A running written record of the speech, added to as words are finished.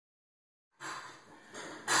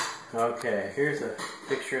Okay, here's a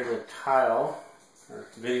picture of the tile, or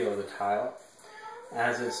video of the tile.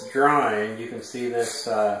 As it's drying, you can see this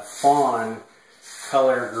fawn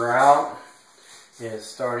color grout is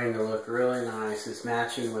starting to look really nice. It's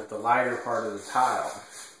matching with the lighter part of the tile,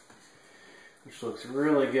 which looks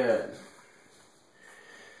really good.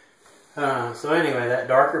 So anyway, that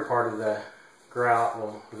darker part of the grout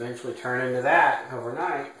will eventually turn into that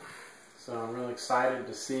overnight. So I'm really excited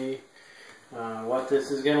to see what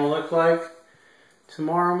this is going to look like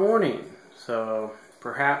tomorrow morning. So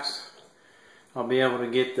perhaps I'll be able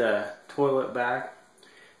to get the toilet back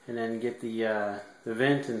and then get the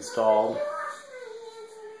vent installed.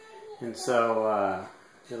 And so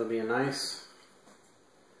it'll be a nice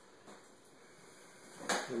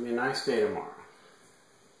day tomorrow.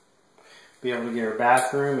 Be able to get our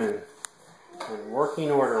bathroom in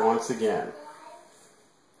working order once again.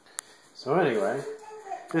 So anyway,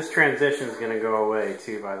 this transition is going to go away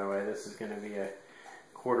too, by the way. This is going to be a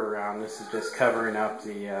quarter round. This is just covering up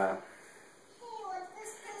the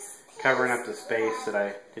space that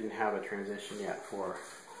I didn't have a transition yet for.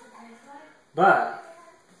 But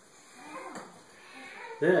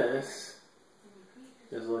this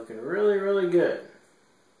is looking really, really good.